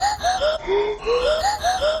Hello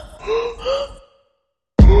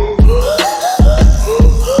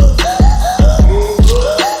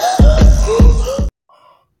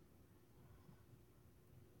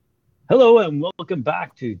and welcome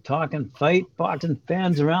back to Talk and Fight. Boxing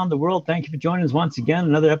fans around the world, thank you for joining us once again.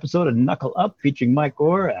 Another episode of Knuckle Up featuring Mike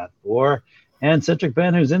Orr at 4 and Cedric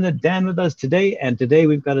Van, who's in the den with us today. And today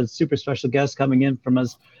we've got a super special guest coming in from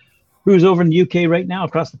us who's over in the UK right now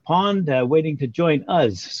across the pond waiting to join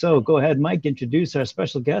us. So go ahead, Mike, introduce our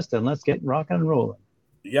special guest and let's get rocking and rolling.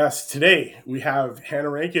 Yes, today we have Hannah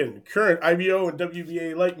Rankin, current IBO and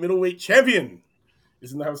WBA light middleweight champion,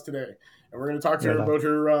 is in the house today. And we're going to talk to her about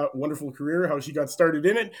her wonderful career, how she got started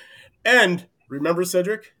in it. And remember,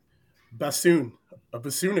 Cedric, bassoon, a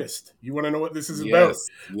bassoonist. You want to know what this is about.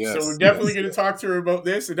 Yes, so we're definitely going to talk to her about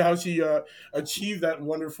this and how she achieved that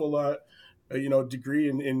wonderful degree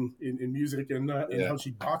in music and how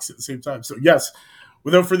she boxed at the same time. So, yes,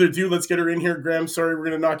 without further ado, let's get her in here. Graham, sorry, we're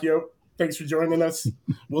going to knock you out. Thanks for joining us.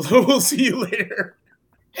 We'll see you later.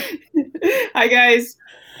 Hi, guys.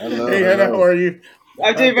 Hello. Hey, Hannah, how are you?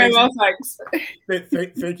 I'm doing very well, thanks.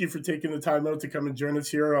 Thank you for taking the time out to come and join us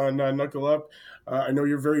here on Knuckle Up. I know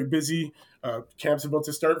you're very busy. Camp's about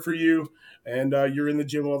to start for you, and you're in the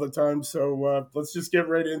gym all the time. So let's just get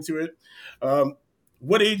right into it.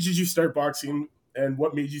 What age did you start boxing, and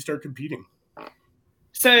what made you start competing?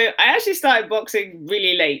 So I actually started boxing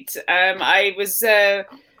really late. I was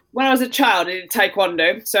when I was a child, I did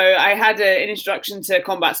taekwondo. So I had an introduction to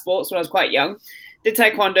combat sports when I was quite young. Did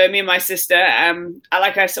taekwondo, me and my sister.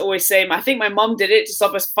 Like I always say, I think my mom did it to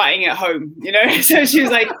stop us fighting at home, you know? So she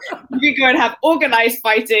was like, you can go and have organized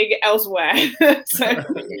fighting elsewhere.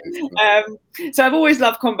 So I've always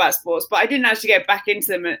loved combat sports, but I didn't actually get back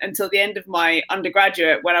into them until the end of my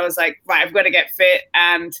undergraduate when I was like, right, I've got to get fit.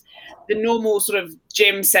 And the normal sort of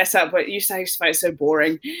gym setup, but I used to find it so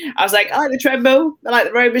boring. I was like, I like the treadmill, I like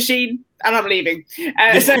the row machine, and I'm leaving. So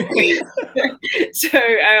I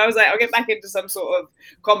was like, I'll get back into some sort of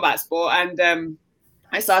combat sport. And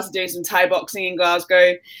I started doing some Thai boxing in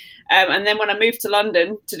Glasgow. And then when I moved to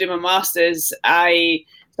London to do my master's, so I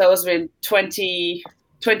was in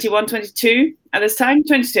 21, 22 at this time,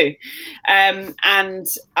 22. And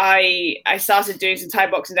I started doing some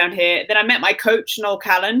Thai boxing down here. Then I met my coach, Noel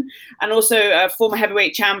Callan, and also a former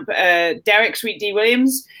heavyweight champ, Derek Sweet D.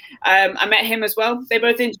 Williams. I met him as well. They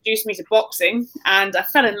both introduced me to boxing and I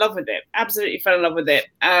fell in love with it, absolutely fell in love with it.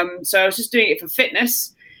 So I was just doing it for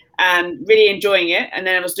fitness and really enjoying it. And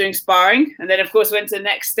then I was doing sparring. And then, of course, went to the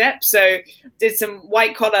next step. So did some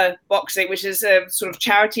white collar boxing, which is a sort of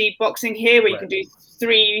charity boxing here where you can do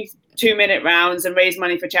 3 2-minute rounds and raise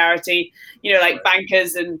money for charity, you know, like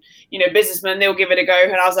bankers and, you know, businessmen, they'll give it a go.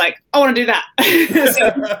 And I was like, I want to do that.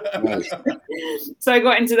 So I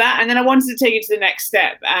got into that and then I wanted to take it to the next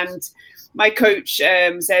step. And my coach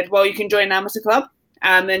said, well, you can join an amateur club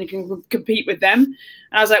and then you can compete with them.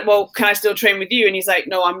 And I was like, well, can I still train with you? And he's like,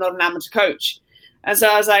 no, I'm not an amateur coach. And so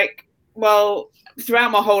I was like, well,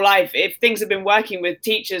 throughout my whole life, if things have been working with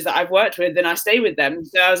teachers that I've worked with, then I stay with them.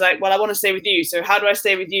 So I was like, well, I want to stay with you. So how do I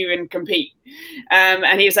stay with you and compete?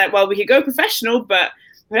 And he was like, well, we could go professional, but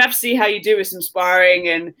we'd have to see how you do with some sparring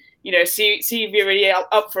and, you know, see if you're really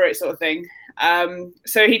up for it sort of thing.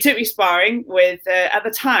 So he took me sparring with, at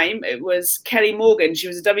the time, it was Kelly Morgan. She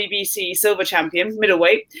was a WBC silver champion,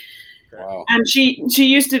 middleweight. Wow. And she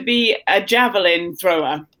used to be a javelin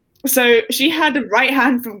thrower. So she had a right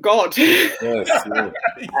hand from God. Yes.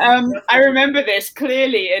 I remember this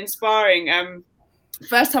clearly in sparring.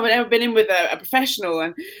 First time I'd ever been in with a professional,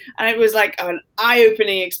 and it was like an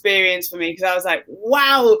eye-opening experience for me because I was like,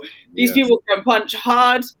 wow, these people can punch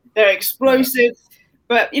hard, they're explosive.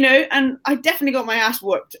 But, you know, and I definitely got my ass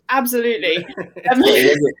whooped. Absolutely.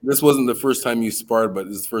 This wasn't the first time you sparred, but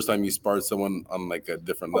this is the first time you sparred someone on like a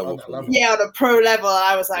different level. Yeah, on a pro level.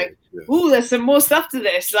 I was like, ooh, there's some more stuff to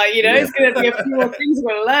this. Like, you know, it's going to be a few more things I'm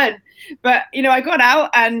going to learn. But, you know, I got out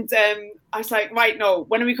and I was like, right, no,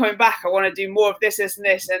 when are we coming back? I want to do more of this, this, and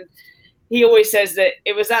this. And he always says that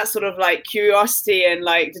it was that sort of like curiosity and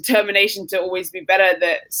like determination to always be better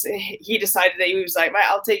that he decided that he was like, right,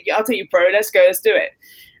 I'll take you pro. Let's go. Let's do it.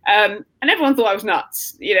 And everyone thought I was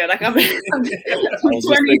nuts. You know, like I'm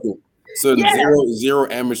 20. So zero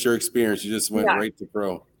amateur experience. You just went right to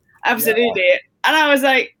pro. Absolutely. Yeah. And I was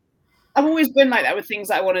like, I've always been like that with things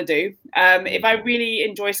that I want to do. If I really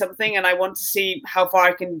enjoy something and I want to see how far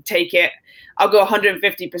I can take it, I'll go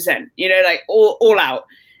 150%, you know, like all out.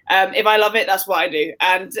 If I love it, that's what I do.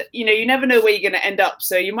 And, you know, you never know where you're going to end up.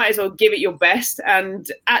 So you might as well give it your best.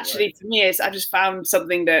 And actually, for me, I just found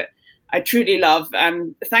something that I truly love.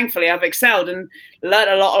 And thankfully, I've excelled and learned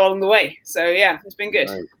a lot along the way. So, yeah, it's been good.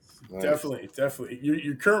 Nice. Nice. Definitely.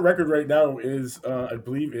 Your current record right now is, I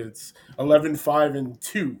believe it's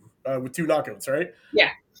 11-5-2 with 2 knockouts, right? Yeah.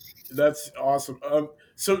 That's awesome.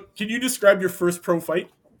 So can you describe your first pro fight?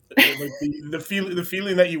 Like the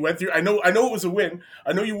feeling that you went through. I know it was a win.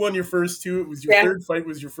 I know you won your first 2. It was your third fight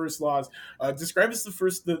was your first loss. Describe us the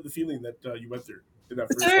feeling that you went through in that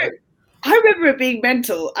first fight. I remember it being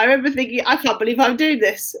mental. I remember thinking, I can't believe I'm doing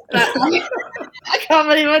this. Like, I can't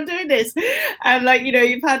believe I'm doing this. And like,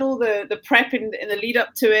 you've had all the prep in the lead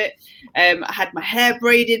up to it. I had my hair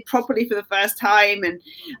braided properly for the first time. And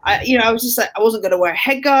I was just like, I wasn't going to wear a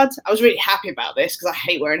head guard. I was really happy about this because I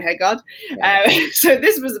hate wearing a head guard. So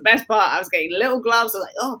this was the best part. I was getting little gloves. I was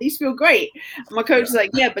like, oh, these feel great. And my coach was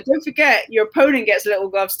like, yeah, but don't forget your opponent gets little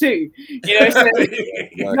gloves too. So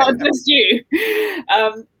not just you.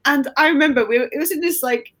 And I remember it was in this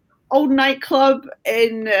like old nightclub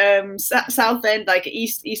in Southend, like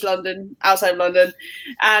East London, outside London,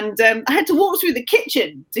 and I had to walk through the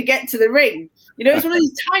kitchen to get to the ring. It's one of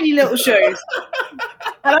these tiny little shows.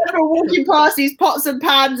 And I remember walking past these pots and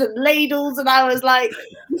pans and ladles, and I was like,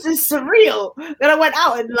 "This is surreal." Then I went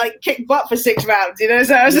out and like kicked butt for 6 rounds.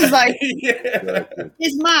 So I was just like,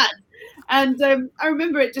 "It's mad." And I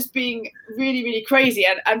remember it just being really, really crazy.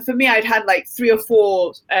 And for me, I'd had like 3 or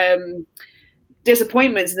 4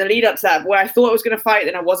 disappointments in the lead up to that where I thought I was going to fight,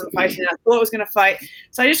 then I wasn't fighting. I thought I was going to fight.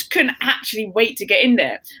 So I just couldn't actually wait to get in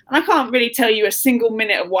there. And I can't really tell you a single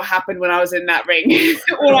minute of what happened when I was in that ring.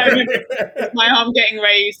 All I remember is my arm getting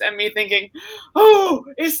raised and me thinking, oh,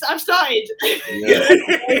 I've started.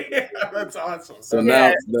 Yeah. That's awesome. So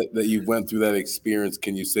now that you went through that experience,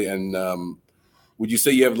 can you say, and would you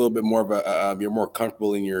say you have a little bit more of a you're more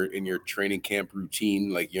comfortable in your training camp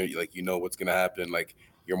routine, like you know what's going to happen, like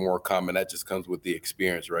you're more calm, and that just comes with the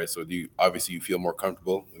experience, right? So you feel more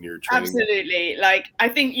comfortable when you're training? Absolutely. Like I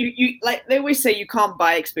think you like they always say you can't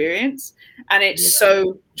buy experience, and it's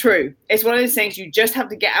so true. It's one of those things you just have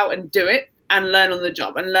to get out and do it and learn on the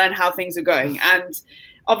job and learn how things are going. And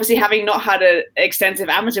obviously, having not had an extensive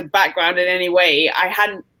amateur background in any way, I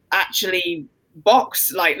hadn't actually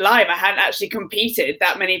boxed like live. I hadn't actually competed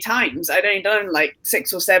that many times. I'd only done like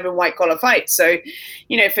 6 or 7 white collar fights. So,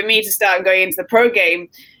 for me to start going into the pro game,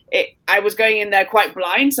 I was going in there quite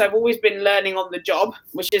blind. So I've always been learning on the job,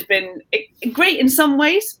 which has been great in some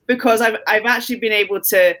ways because I've actually been able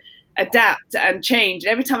to adapt and change.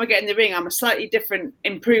 And every time I get in the ring, I'm a slightly different,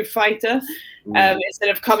 improved fighter instead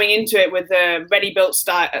of coming into it with a ready-built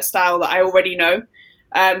style that I already know.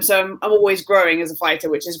 So I'm always growing as a fighter,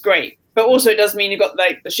 which is great. But also it does mean you've got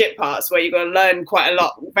like the shit parts where you've got to learn quite a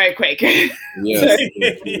lot very quick. Yes.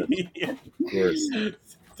 Of course.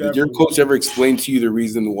 Did your coach ever explain to you the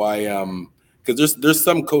reason why? Because there's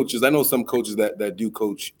some coaches, I know some coaches that do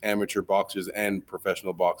coach amateur boxers and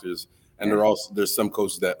professional boxers, and there's some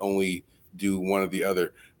coaches that only do one or the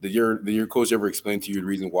other. Did your coach ever explain to you the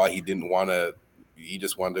reason why he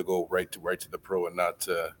just wanted to go right to the pro and not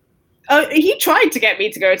to? He tried to get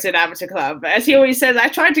me to go to an amateur club. As he always says, I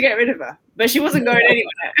tried to get rid of her, but she wasn't going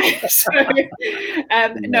anywhere. So,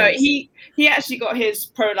 no, he actually got his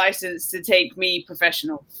pro license to take me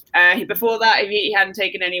professional. Before that, he hadn't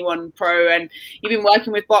taken anyone pro, and he'd been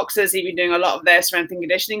working with boxers. He'd been doing a lot of their strength and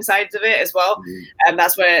conditioning sides of it as well. And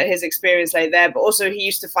that's where his experience lay there. But also he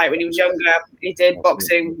used to fight when he was younger. He did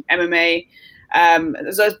boxing, MMA.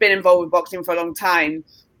 So he's been involved with boxing for a long time.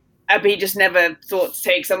 But he just never thought to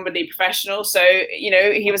take somebody professional. So,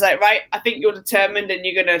 he was like, right, I think you're determined and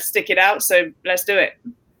you're going to stick it out. So let's do it.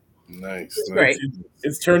 Nice. Great.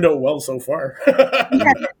 It's turned out well so far.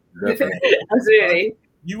 Absolutely.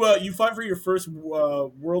 You fought for your first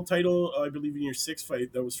world title, I believe, in your 6th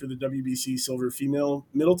fight. That was for the WBC Silver Female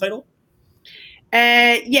Middle title?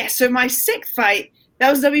 Yes. So my 6th fight, that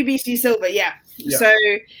was WBC Silver. Yeah. So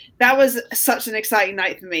that was such an exciting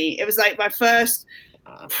night for me. It was like my first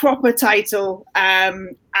proper title,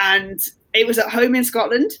 and it was at home in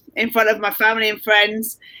Scotland in front of my family and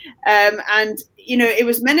friends, and it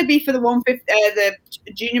was meant to be for the 150 the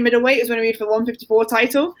junior middleweight. It was going to be for the 154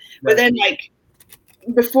 title, but then like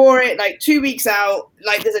before it, like 2 weeks out,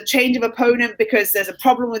 like there's a change of opponent because there's a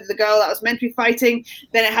problem with the girl that was meant to be fighting.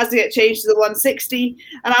 Then it has to get changed to the 160,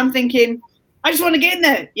 and I'm thinking, I just want to get in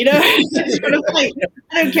there, I just want to fight.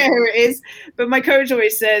 I don't care who it is. But my coach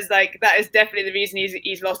always says, like, that is definitely the reason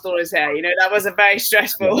he's lost all his hair. That was a very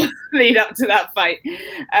stressful lead up to that fight.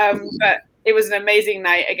 But it was an amazing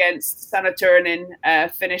night against Sanna Turunen,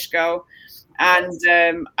 Finnish girl. And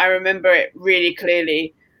I remember it really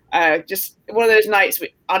clearly. Just one of those nights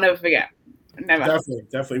I'll never forget. Never.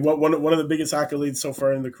 Definitely. One of the biggest accolades so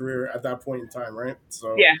far in the career at that point in time, right?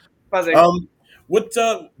 So yeah, buzzing. What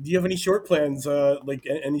do you have any short plans, like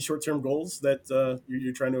any short-term goals that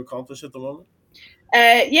you're trying to accomplish at the moment?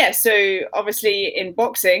 Yeah, so obviously in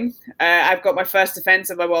boxing, I've got my first defense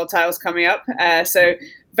of my world titles coming up. So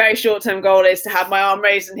very short-term goal is to have my arm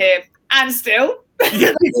raised in here and still. That's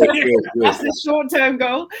the short-term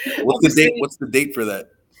goal. What's the date for that?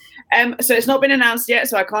 So it's not been announced yet,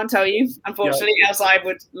 so I can't tell you, unfortunately, else I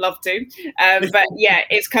would love to. But yeah,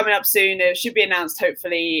 it's coming up soon. It should be announced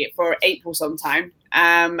hopefully for April sometime.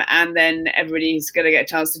 And then everybody's going to get a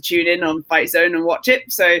chance to tune in on Fight Zone and watch it.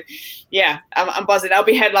 So yeah, I'm buzzing. I'll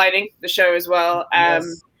be headlining the show as well.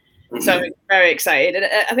 So I'm very excited. And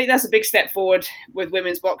I think that's a big step forward with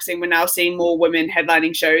women's boxing. We're now seeing more women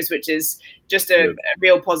headlining shows, which is just a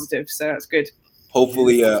real positive. So that's good.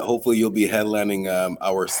 Hopefully you'll be headlining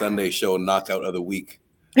our Sunday show, Knockout of the Week.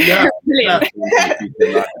 Yeah.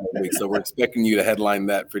 So we're expecting you to headline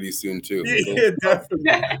that pretty soon too. Yeah,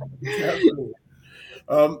 definitely.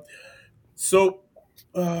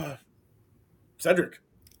 Cedric,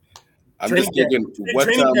 I'm just thinking, what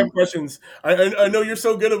training camp questions? I know you're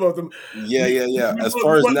so good about them. Yeah. As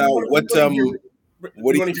far as now,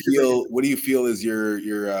 what do you feel is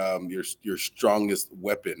your strongest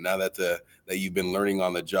weapon now that you've been learning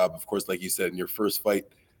on the job? Of course, like you said, in your first fight,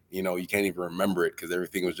 you can't even remember it because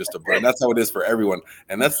everything was just a blur. And that's how it is for everyone.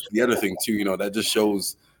 And that's the other thing too. That just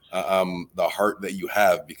shows the heart that you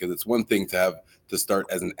have, because it's one thing to start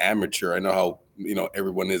as an amateur. I know how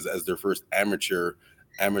everyone is as their first amateur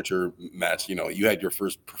match. You had your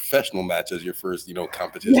first professional match as your first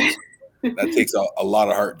competition. Yeah. That takes a lot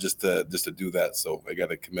of heart just to do that. So I got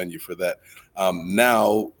to commend you for that.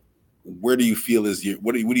 Now, where do you feel is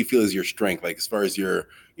what do you feel is your strength? Like as far as your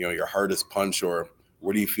hardest punch, or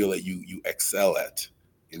where do you feel that you excel at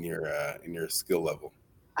in your skill level?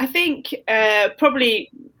 I think probably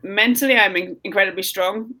mentally I'm incredibly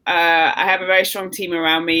strong. I have a very strong team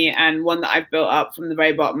around me, and one that I've built up from the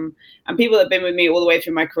very bottom, and people that have been with me all the way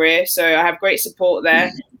through my career. So I have great support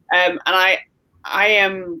there. And I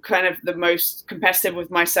am kind of the most competitive with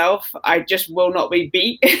myself. I just will not be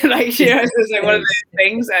beat. It's like one of those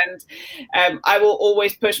things. And I will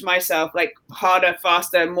always push myself like harder,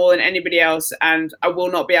 faster, more than anybody else. And I will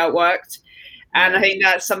not be outworked. And I think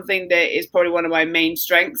that's something that is probably one of my main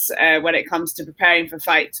strengths when it comes to preparing for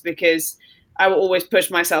fights, because I will always push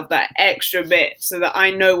myself that extra bit so that I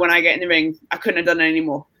know when I get in the ring, I couldn't have done any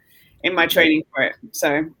more in my training for it.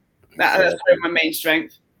 So that's probably my main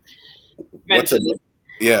strength. What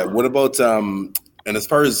about and as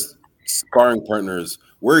far as sparring partners,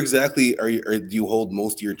 where exactly do you hold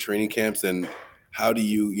most of your training camps, and how do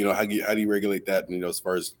you how do you regulate that? As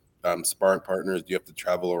far as sparring partners, do you have to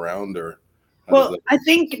travel around, or? Well, I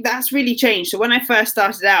think that's really changed. So when I first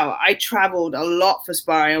started out, I traveled a lot for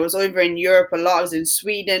sparring. I was over in Europe a lot. I was in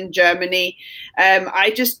Sweden, Germany.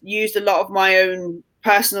 I just used a lot of my own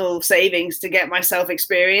personal savings to get myself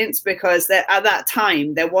experience, because at that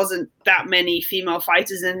time there wasn't that many female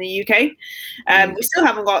fighters in the UK. We still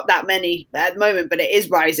haven't got that many at the moment, but it is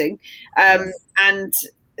rising. And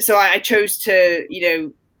so I chose to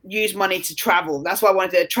use money to travel. That's why I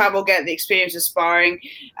wanted to travel, get the experience of sparring,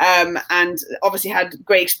 and obviously had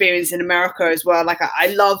great experience in America as well. Like I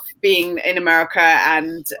love being in America,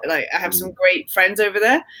 and like I have some great friends over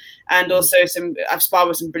there, and also I've sparred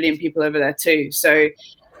with some brilliant people over there too. So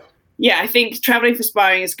yeah, I think traveling for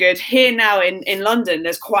sparring is good. Here now in London,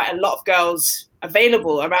 there's quite a lot of girls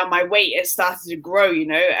available around my weight. It started to grow,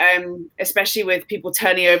 especially with people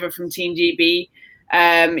turning over from Team GB.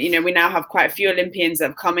 We now have quite a few Olympians that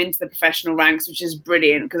have come into the professional ranks, which is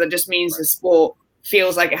brilliant, because it just means the sport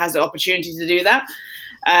feels like it has the opportunity to do that.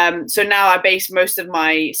 So now I base most of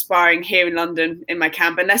my sparring here in London in my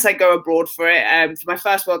camp, unless I go abroad for it. For my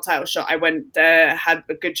first world title shot, I went had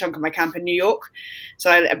a good chunk of my camp in New York. So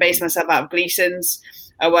I based myself out of Gleason's.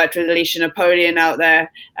 I worked with Alicia Napoleon out there,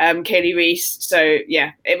 Kaylee Reese. So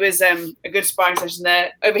yeah, it was a good sparring session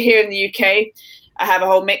there. Over here in the UK, I have a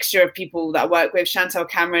whole mixture of people that I work with: Chantel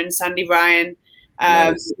Cameron, Sandy Ryan,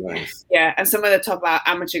 nice. Yeah, and some of the top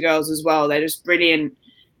amateur girls as well. They're just brilliant.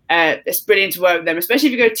 It's brilliant to work with them, especially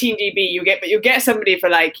if you go to Team GB. You'll get somebody for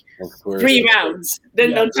like 3 rounds,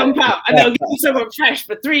 then they'll jump out and they'll give you someone fresh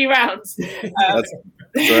for 3 rounds. That's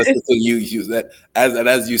the thing. You use that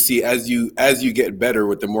as you get better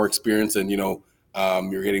with the more experience, and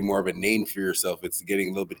you're getting more of a name for yourself. It's getting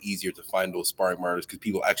a little bit easier to find those sparring partners, because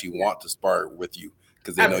people actually want to spar with you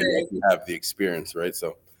because they know you have the experience, right?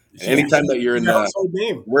 So anytime that you're in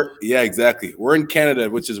exactly. We're in Canada,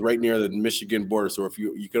 which is right near the Michigan border. So if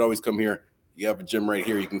you could always come here. You have a gym right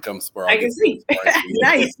here. You can come spar. I can see.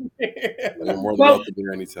 Nice. You're more than welcome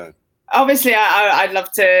here anytime. obviously, I'd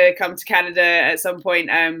love to come to Canada at some point.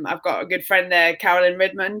 I've got a good friend there, Carolyn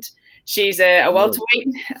Redmond. She's a welterweight.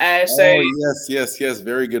 Yes.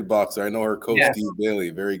 Very good boxer. I know her coach, Steve Bailey.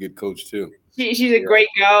 Very good coach too. She's a great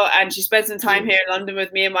girl, and she spent some time here in London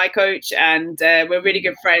with me and my coach, and we're really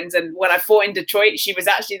good friends. And when I fought in Detroit, she was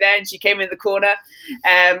actually there, and she came in the corner.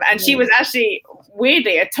 And she was actually,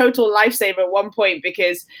 weirdly, a total lifesaver at one point,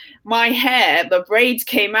 because my hair, the braids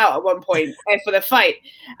came out at one point for the fight,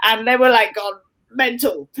 and they were like gone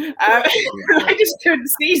mental. I just couldn't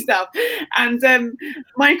see stuff. And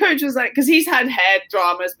my coach was like, because he's had hair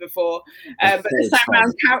dramas before, but this time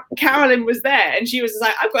around Carolyn was there, and she was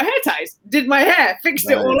like, I've got hair ties, did my hair, fixed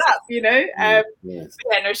it all up, you know.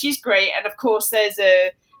 No, she's great. And of course there's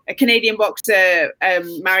a Canadian boxer,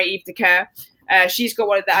 Marie-Eve Decaire. She's got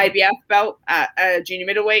one of the IBF belt at junior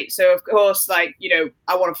middleweight, so of course, like, you know,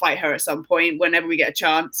 I want to fight her at some point whenever we get a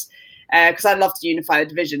chance. Because I'd love to unify the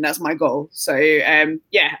division. That's my goal. So,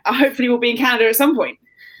 hopefully we'll be in Canada at some point.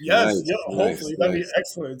 Yes, hopefully. That'd be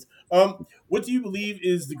excellent. What do you believe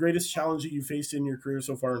is the greatest challenge that you faced in your career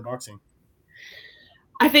so far in boxing?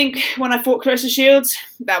 I think when I fought Claressa Shields,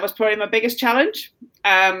 that was probably my biggest challenge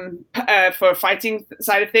for a fighting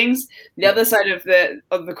side of things. The other side of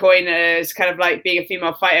the coin is kind of like being a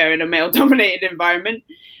female fighter in a male-dominated environment.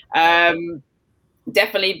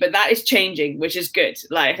 Definitely, but that is changing, which is good.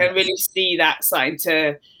 Like, I really see that starting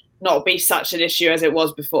to not be such an issue as it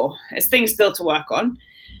was before. There's things still to work on.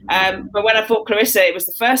 But when I fought Claressa, it was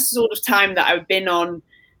the first sort of time that I've been on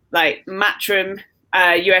like Matchroom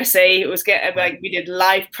USA. It was we did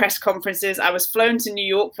live press conferences. I was flown to New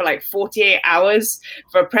York for like 48 hours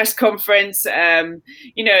for a press conference.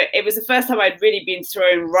 You know, it was the first time I'd really been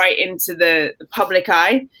thrown right into the public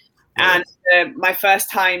eye, and my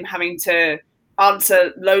first time having to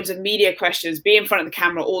answer loads of media questions, be in front of the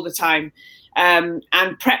camera all the time, and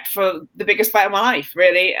prep for the biggest fight of my life,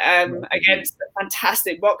 really, against a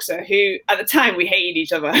fantastic boxer who, at the time, we hated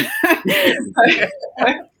each other.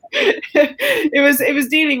 It was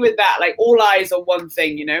dealing with that, like all eyes on one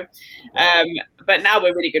thing, you know. But now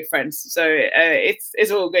we're really good friends, so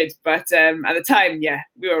it's all good. But at the time,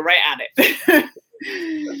 we were right at it.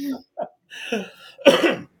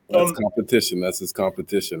 That's competition. That's his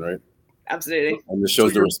competition, right? Absolutely. And this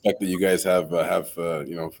shows the respect that you guys have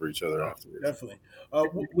for each other afterwards. Definitely.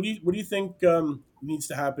 What do you think needs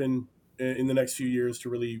to happen in the next few years to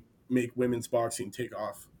really make women's boxing take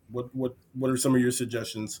off? What are some of your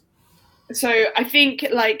suggestions? So I think,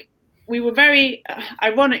 like, we were very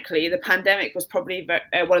ironically, the pandemic was probably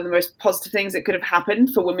one of the most positive things that could have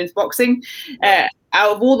happened for women's boxing.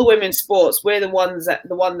 Out of all the women's sports, we're the one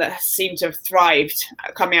that seem to have thrived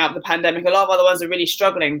coming out of the pandemic. A lot of other ones are really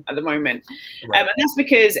struggling at the moment. And that's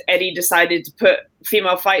because Eddie decided to put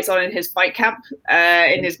female fights on in his fight camp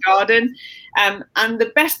in his garden. And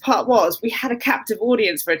the best part was we had a captive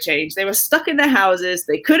audience for a change. They were stuck in their houses.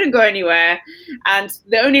 They couldn't go anywhere. And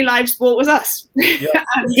the only live sport was us. Yeah.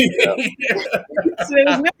 So there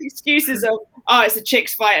was no excuses of, oh, it's a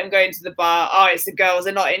chicks fight, I'm going to the bar. Oh, it's the girls,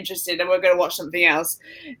 they're not interested, and we're going to watch something else.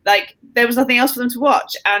 Like, there was nothing else for them to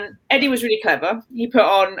watch. And Eddie was really clever. He put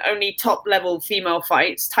on only top-level female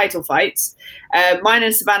fights, title fights. Mine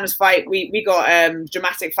and Savannah's fight, we got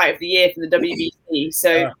Dramatic Fight of the Year from the WBC.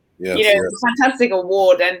 So, it's a fantastic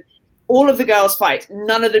award. And all of the girls' fights,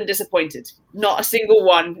 none of them disappointed. Not a single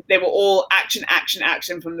one. They were all action, action,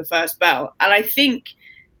 action from the first bell. And I think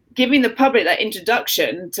giving the public that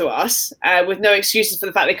introduction to us with no excuses for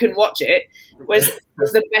the fact they couldn't watch it was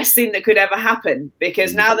the best thing that could ever happen,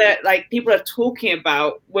 because now that, like, people are talking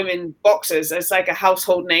about women boxers as like a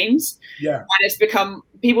household names, and it's become,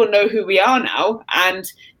 people know who we are now,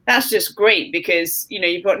 and that's just great, because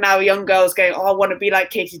you've got now young girls going, oh, I want to be like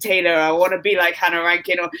Katie Taylor, or I want to be like Hannah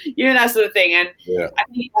Rankin, or that sort of thing. And I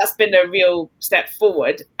think that's been a real step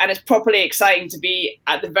forward, and it's properly exciting to be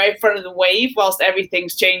at the very front of the wave whilst everything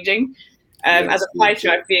changing. As a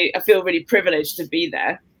fighter, I feel really privileged to be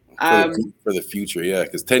there. For the future,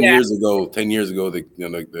 because 10 years ago,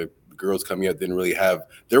 the girls coming out didn't really have.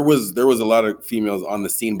 There was a lot of females on the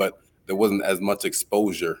scene, but there wasn't as much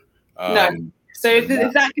exposure. No. So if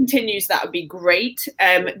that continues, that would be great.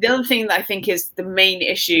 The other thing that I think is the main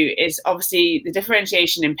issue is obviously the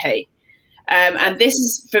differentiation in pay. And this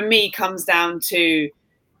is, for me, comes down to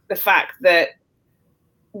the fact that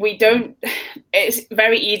it's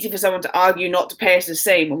very easy for someone to argue not to pay us the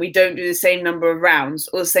same when we don't do the same number of rounds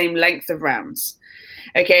or the same length of rounds.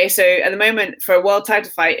 Okay, so at the moment, for a world title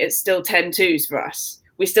fight, it's still 10-2s for us.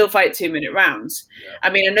 We still fight 2-minute rounds. I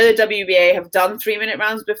mean, I know the WBA have done 3-minute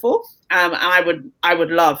rounds before, and I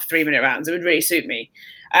would love 3-minute rounds. It would really suit me.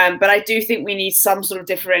 But I do think we need some sort of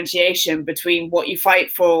differentiation between what you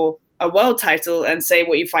fight for a world title and say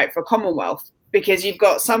what you fight for a Commonwealth, because you've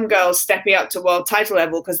got some girls stepping up to world title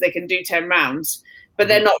level because they can do 10 rounds, but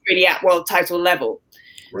they're not really at world title level.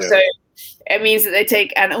 Right. So it means that they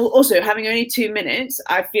take, and also having only 2 minutes,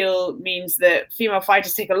 I feel means that female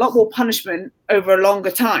fighters take a lot more punishment over a longer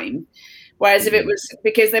time. Whereas if it was,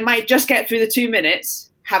 because they might just get through the 2 minutes,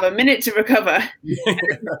 have a minute to recover,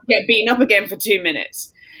 and get beaten up again for 2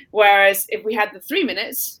 minutes. Whereas if we had the 3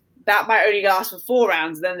 minutes, that might only last for 4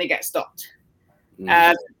 rounds, then they get stopped.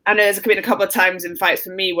 I know there's been a couple of times in fights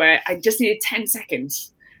for me where I just needed 10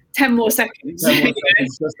 seconds, 10 more seconds. 10 more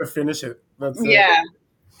seconds just to finish it. That's yeah.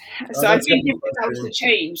 So I think if that was to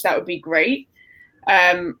change, that would be great.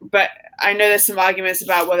 But I know there's some arguments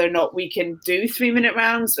about whether or not we can do 3-minute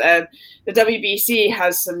rounds. The WBC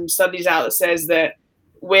has some studies out that says that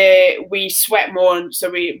we sweat more, and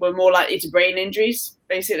so we're more likely to brain injuries,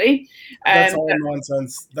 basically. That's all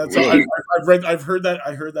nonsense. That's all, I've heard that.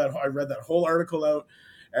 I read that whole article out,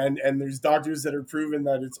 and there's doctors that are proven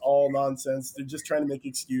that it's all nonsense. They're just trying to make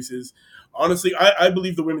excuses. Honestly, I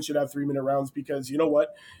believe the women should have 3-minute rounds, because you know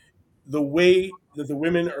what, the way that the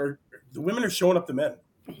women are showing up the men.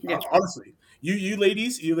 Yeah. Honestly, you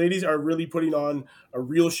ladies are really putting on a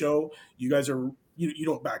real show. You guys are you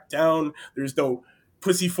don't back down. There's no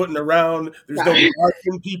pussyfooting around. There's no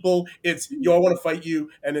arguing people. It's, I want to fight you,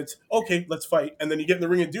 and it's okay, let's fight, and then you get in the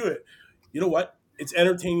ring and do it. You know what? It's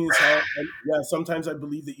entertaining as hell. And yeah, sometimes I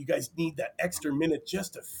believe that you guys need that extra minute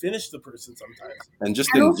just to finish the person sometimes. And just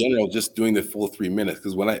in general, just doing the full 3 minutes.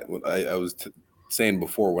 Because when I was saying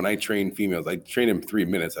before, when I train females, I train them 3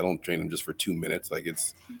 minutes. I don't train them just for 2 minutes. Like,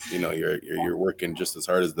 it's, you're working just as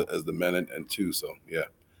hard as the men and two. So yeah.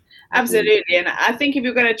 Absolutely. And I think if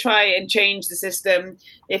you're going to try and change the system,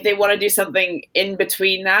 if they want to do something in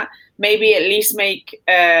between that, maybe at least make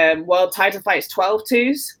world title fights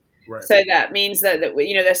 12-2s. Right. So that means that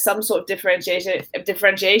there's some sort of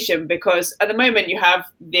differentiation, because at the moment you have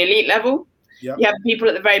the elite level, you have people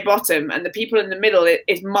at the very bottom, and the people in the middle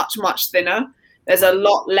is much, much thinner. There's a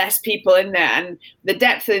lot less people in there, and the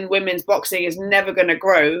depth in women's boxing is never going to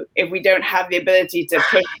grow if we don't have the ability to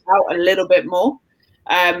push out a little bit more.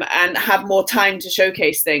 And have more time to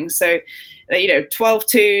showcase things. So,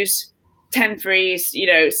 12-2s,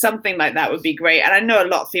 10-3s, something like that would be great. And I know a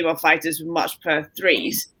lot of female fighters would much prefer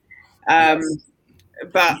 3s.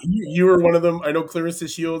 But you were one of them. I know Clarissa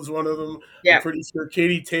Shields, one of them. Yeah. I'm pretty sure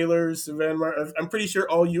Katie Taylor, Savannah. I'm pretty sure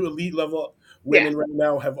all you elite level women right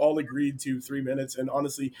now have all agreed to 3 minutes. And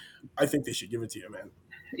honestly, I think they should give it to you, man.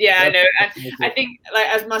 Yeah, I know. And I think, like,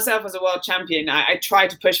 as myself as a world champion, I try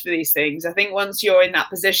to push for these things. I think once you're in that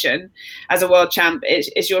position as a world champ,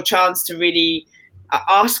 it's your chance to really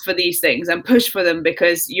ask for these things and push for them,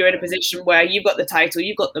 because you're in a position where you've got the title,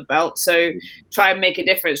 you've got the belt. So try and make a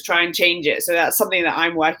difference, try and change it. So that's something that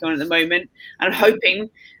I'm working on at the moment. And I'm hoping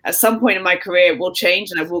at some point in my career it will change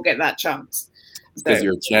and I will get that chance. Because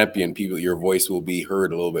you're a champion, your voice will be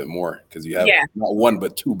heard a little bit more, because you have not one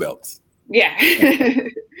but 2 belts. Yeah.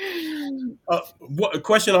 A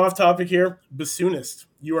question off topic here. Bassoonist.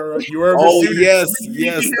 You are a bassoonist.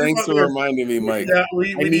 Yes. Thanks for reminding me, Mike. Yeah,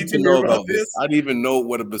 we need to know about this. I didn't even know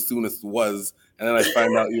what a bassoonist was, and then I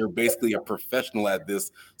find out you're basically a professional at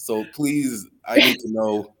this. So please, I need to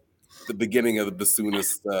know the beginning of the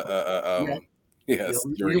bassoonist. Yes,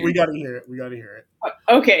 we got to hear it.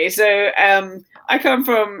 Okay, so I come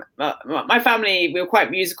from my family. We were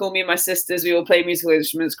quite musical. Me and my sisters, we all played musical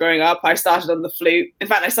instruments growing up. I started on the flute. In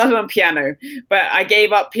fact, I started on piano, but I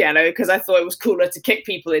gave up piano because I thought it was cooler to kick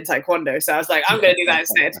people in taekwondo. So I was like, I'm going to do that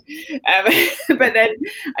instead. But then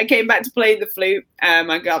I came back to playing the flute. I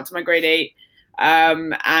got up to my grade 8.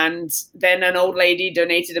 And then an old lady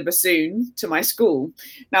donated a bassoon to my school.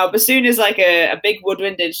 Now, a bassoon is like a big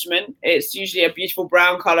woodwind instrument. It's usually a beautiful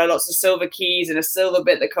brown color, lots of silver keys and a silver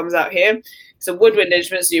bit that comes out here. It's a woodwind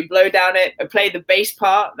instrument, so you blow down it. I play the bass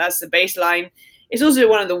part. That's the bass line. It's also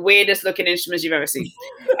one of the weirdest looking instruments you've ever seen.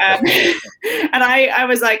 And I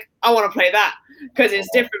was like, I want to play that, because it's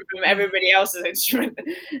different from everybody else's instrument.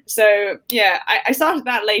 So yeah, I started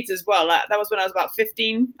that late as well. That was when I was about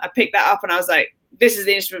 15. I picked that up and I was like, this is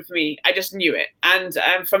the instrument for me. I just knew it. And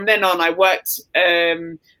from then on, I worked.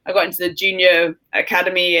 I got into the junior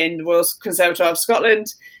academy in the Royal Conservatoire of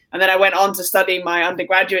Scotland. And then I went on to study my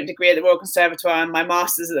undergraduate degree at the Royal Conservatoire and my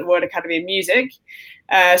master's at the Royal Academy of Music.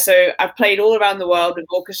 So I've played all around the world with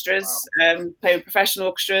orchestras, played with professional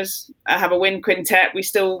orchestras. I have a wind quintet. We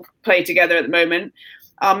still play together at the moment.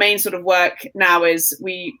 our main sort of work now is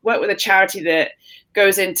we work with a charity that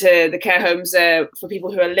goes into the care homes for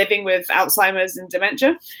people who are living with Alzheimer's and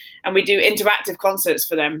dementia, and we do interactive concerts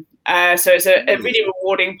for them. So it's a really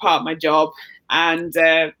rewarding part of my job, and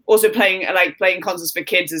also playing concerts for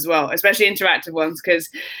kids as well, especially interactive ones, because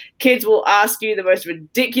kids will ask you the most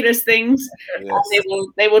ridiculous things. Yes.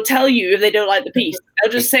 And they will tell you if they don't like the piece.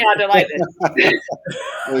 They'll just say, I don't like this.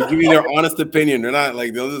 They'll give you their honest opinion. They're not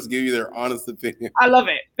like, they'll just give you their honest opinion. I love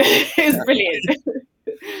it. It's brilliant.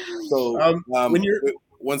 So when you're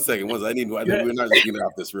 1 second, we're not just getting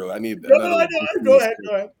off this real. I need go ahead.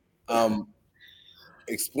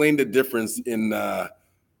 Explain the difference in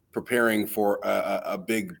preparing for a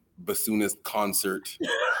big bassoonist concert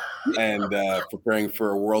and preparing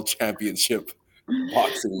for a world championship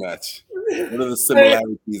boxing match. What are the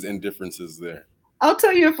similarities and differences there? I'll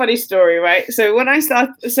tell you a funny story, right? So when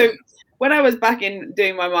I was back in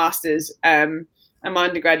doing my master's and my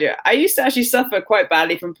undergraduate, I used to actually suffer quite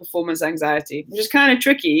badly from performance anxiety, which is kind of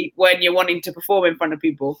tricky when you're wanting to perform in front of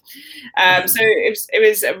people. So it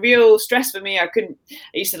was a real stress for me. I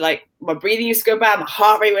used to my breathing used to go bad, my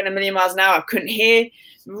heart rate went a million miles an hour. I couldn't hear,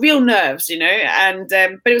 real nerves, and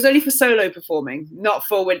but it was only for solo performing, not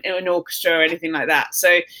for an orchestra or anything like that.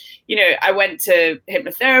 So, I went to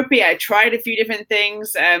hypnotherapy. I tried a few different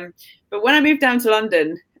things. But when I moved down to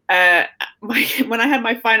London, when I had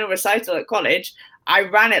my final recital at college, I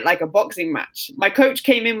ran it like a boxing match. My coach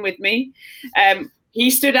came in with me. He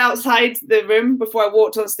stood outside the room before I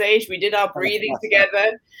walked on stage. We did our breathing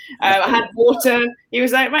together. I had water. He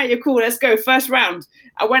was like, right, you're cool. Let's go. First round.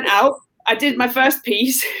 I went out. I did my first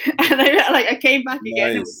piece, and I came back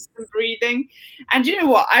again with some breathing. And you know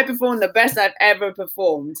what? I performed the best I've ever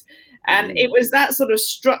performed. And it was that sort of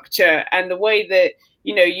structure and the way that,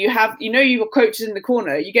 you have, your coach is in the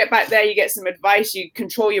corner. You get back there, you get some advice, you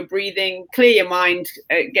control your breathing, clear your mind,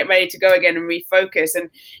 get ready to go again and refocus. And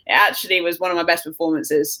it actually was one of my best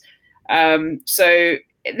performances. So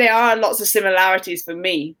there are lots of similarities for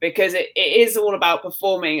me, because it is all about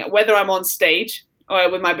performing, whether I'm on stage or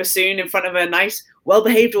with my bassoon in front of a nice,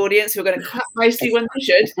 well-behaved audience who are going to clap nicely when they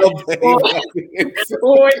should,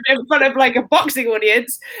 or in front of a boxing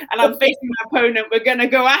audience, and I'm facing my opponent. We're going to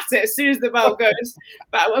go at it as soon as the bell goes,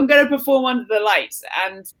 but I'm going to perform under the lights.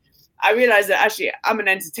 And I realized that actually I'm an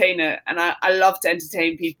entertainer, and I love to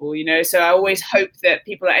entertain people, so I always hope that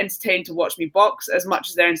people are entertained to watch me box as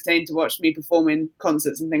much as they're entertained to watch me perform in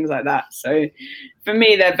concerts and things like that. So for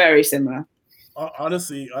me, they're very similar.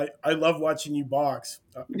 Honestly, I love watching you box.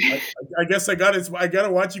 I guess I gotta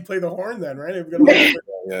watch you play the horn then, right? Yeah.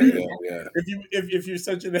 If you're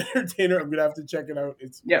such an entertainer, I'm gonna have to check it out.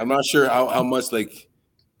 I'm not sure how much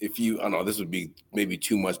if you, I don't know, this would be maybe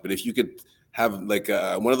too much, but if you could have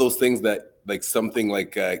one of those things that something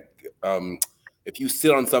if you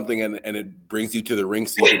sit on something and it brings you to the ring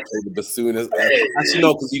so you can play the bassoon. Actually,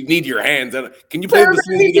 no, because you need your hands. Can you play the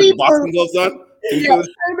bassoon with your boxing gloves on? So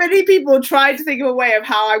many people try to think of a way of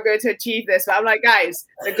how I'm going to achieve this, but I'm like, guys,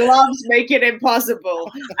 the gloves make it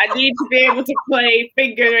impossible. I need to be able to play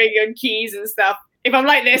fingering and keys and stuff. If I'm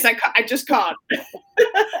like this, I just can't.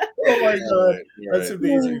 Oh my god, that's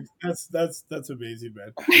amazing. That's amazing,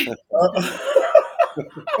 man.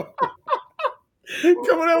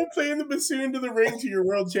 Coming out playing the bassoon to the ring to your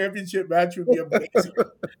world championship match would be amazing.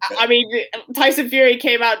 I mean, Tyson Fury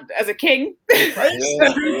came out as a king. Right?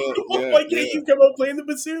 Why can't you come out playing the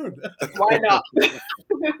bassoon? Why not? That's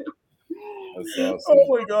awesome. Oh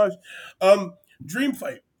my gosh. Dream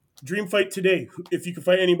fight today. If you could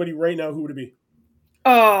fight anybody right now, who would it be?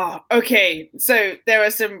 Oh, okay. So there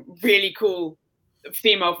are some really cool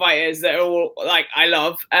female fighters that are all I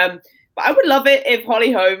love. But I would love it if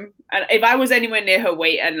Holly Holm, and if I was anywhere near her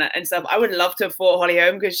weight and stuff, I would love to have fought Holly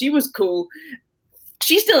Holm, because she was cool.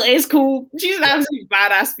 She still is cool. She's an absolutely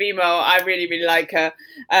badass female. I really, really like her.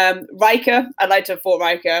 Riker, I'd like to have fought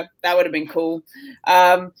Riker. That would have been cool.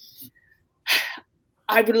 I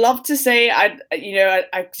would love to say I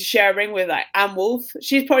share a ring with Anne Wolf.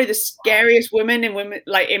 She's probably the scariest woman in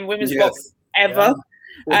women's boxing ever.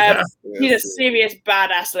 She's a serious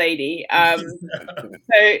badass lady.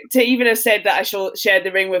 So to even have said that I shared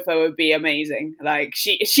the ring with her would be amazing.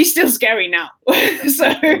 She's still scary now.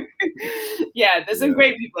 So yeah, there's some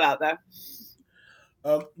great people out there.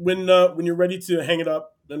 When you're ready to hang it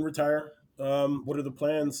up and retire, what are the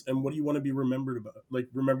plans, and what do you want to be remembered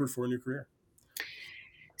for in your career?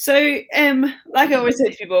 So, like I always say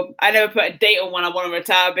to people, I never put a date on when I want to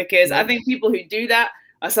retire, because I think people who do that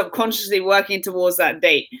are subconsciously working towards that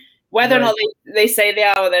date, whether or not they say they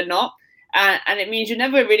are or they're not. And it means you're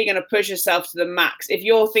never really going to push yourself to the max. If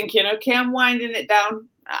you're thinking, okay, I'm winding it down,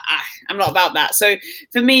 I'm not about that. So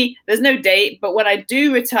for me, there's no date. But when I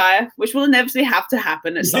do retire, which will inevitably have to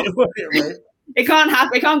happen at some point, it can't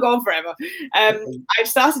happen. It can't go on forever. I've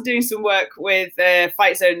started doing some work with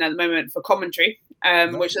Fight Zone at the moment for commentary,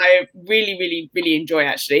 which I really, really, really enjoy.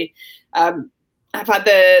 Actually, I've had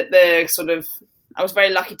the sort of. I was very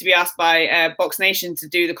lucky to be asked by Box Nation to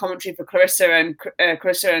do the commentary for Clarissa and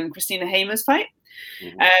Christina Hamer's fight,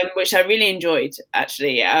 which I really enjoyed,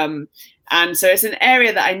 actually. And so it's an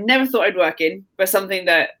area that I never thought I'd work in, but something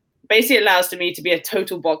that basically allows me to be a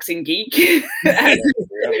total boxing geek,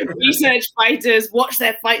 research fighters, watch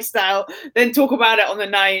their fight style, then talk about it on the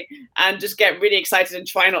night, and just get really excited and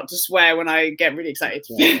try not to swear when I get really excited.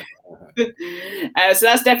 So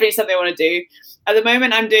that's definitely something I want to do. At the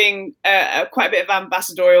moment, I'm doing quite a bit of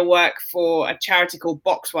ambassadorial work for a charity called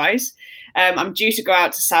Boxwise. I'm due to go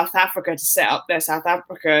out to South Africa to set up their South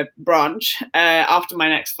Africa branch after my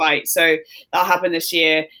next fight. So that'll happen this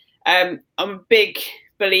year. I'm a big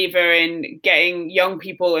believer in getting young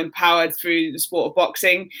people empowered through the sport of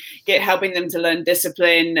boxing, helping them to learn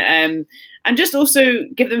discipline, and just also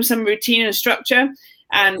give them some routine and structure,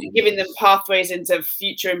 and giving them pathways into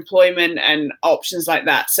future employment and options like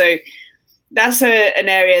that. So that's an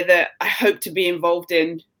area that I hope to be involved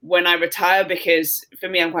in when I retire, because for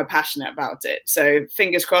me, I'm quite passionate about it. So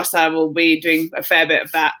fingers crossed, I will be doing a fair bit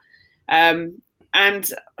of that.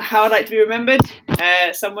 And how I'd like to be remembered,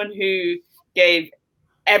 someone who gave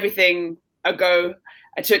everything a go.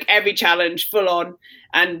 I took every challenge full on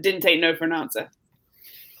and didn't take no for an answer.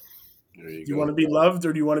 Do you want to be loved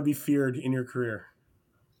or do you want to be feared in your career?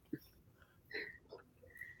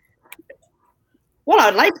 Well,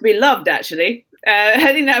 I'd like to be loved, actually.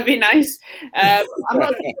 I think that would be nice. I'm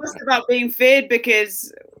not fussed about being feared,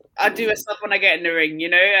 because I do my stuff when I get in the ring,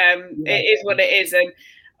 It is what it is. And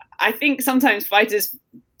I think sometimes fighters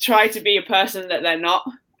try to be a person that they're not.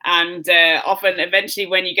 And often, eventually,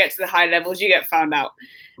 when you get to the high levels, you get found out.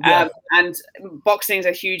 And boxing is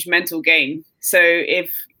a huge mental game. So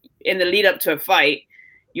if in the lead up to a fight,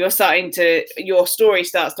 your story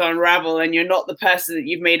starts to unravel, and you're not the person that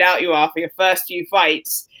you've made out you are for your first few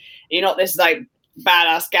fights. You're not this like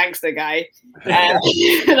badass gangster guy, and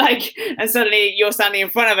suddenly you're standing in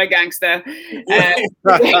front of a gangster.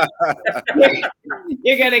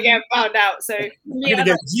 You're gonna get found out. So you're gonna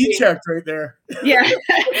get G-checked right there. Yeah,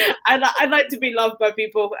 I'd like to be loved by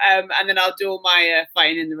people, and then I'll do all my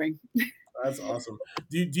fighting in the ring. That's awesome.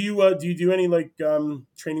 Do you do any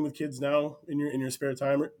training with kids now in your spare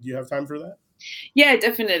time? Do you have time for that? Yeah,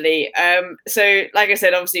 definitely. So like I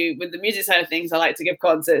said, obviously with the music side of things, I like to give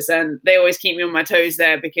concerts, and they always keep me on my toes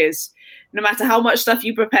there, because no matter how much stuff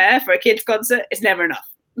you prepare for a kids concert, it's never enough.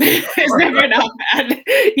 It's never enough, and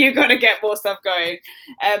you've got to get more stuff going.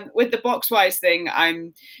 With the Boxwise thing,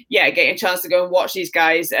 I'm getting a chance to go and watch these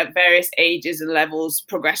guys at various ages and levels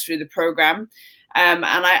progress through the program. And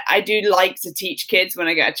I do like to teach kids when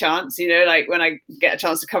I get a chance, like when I get a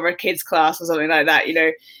chance to cover a kids class or something like that,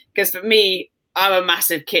 because for me, I'm a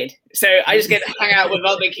massive kid. So I just get to hang out with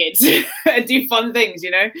other kids and do fun things,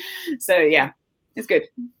 So yeah, it's good.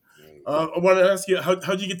 I want to ask you,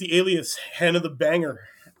 how'd you get the alias Hannah the Banger?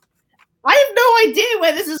 I have no idea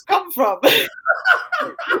where this has come from.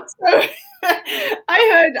 So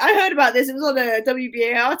I heard about this. It was on a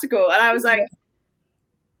WBA article, and I was like,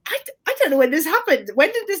 I don't know when this happened.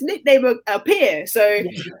 When did this nickname appear? So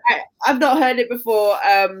I've not heard it before,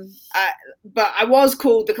 but I was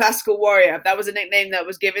called the Classical Warrior. That was a nickname that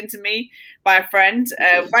was given to me by a friend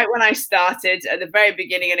right when I started at the very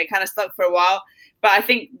beginning, and it kind of stuck for a while. But I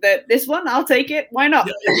think that this one, I'll take it. Why not?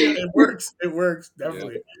 Yeah, it works. It works,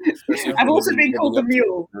 definitely. Yeah. I've also been called the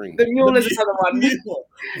Mule. The Mule is another one.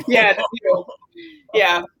 Yeah, the Mule.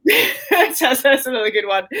 Yeah, that's another good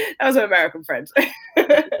one. That was an American friend.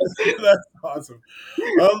 That's awesome.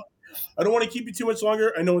 I don't want to keep you too much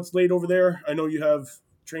longer. I know it's late over there. I know you have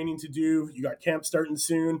training to do. You got camp starting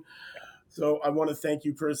soon. So I want to thank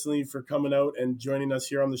you personally for coming out and joining us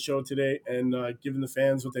here on the show today, and giving the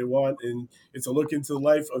fans what they want. And it's a look into the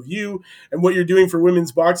life of you and what you're doing for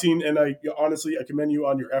women's boxing. And I commend you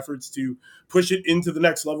on your efforts to push it into the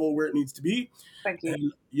next level where it needs to be. Thank you.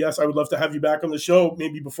 And yes, I would love to have you back on the show,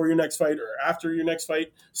 maybe before your next fight or after your next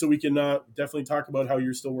fight, so we can definitely talk about how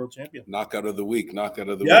you're still world champion. Knockout of the week. Knockout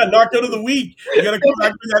of the week. You got to come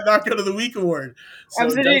back with that Knockout of the Week award. So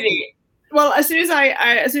absolutely. Well, as soon as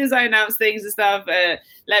I announce things and stuff,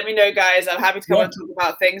 let me know, guys. I'm happy to come and talk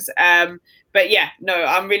about things. But yeah, no,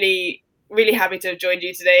 I'm really, really happy to have joined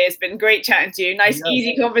you today. It's been great chatting to you. Nice,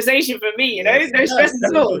 easy conversation for me. No stress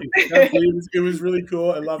at all. It was really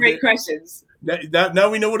cool. I love it. Great questions. Now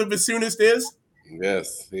we know what a bassoonist is.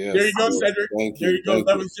 Yes. There you go, Cedric. There you go.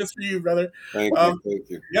 That was just for you, brother. Thank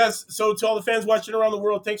you. Yes. So to all the fans watching around the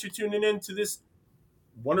world, thanks for tuning in to this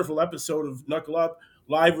wonderful episode of Knuckle Up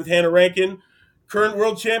live with Hannah Rankin, current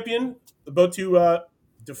world champion, about to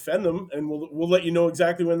defend them, and we'll let you know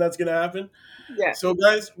exactly when that's going to happen. Yeah. So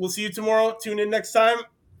guys, we'll see you tomorrow. Tune in next time,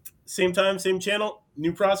 same channel,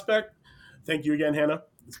 new prospect. Thank you again, Hannah.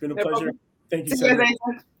 It's been a pleasure. Problem. Thank you, Cedric.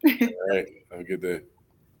 All right. Have a good day.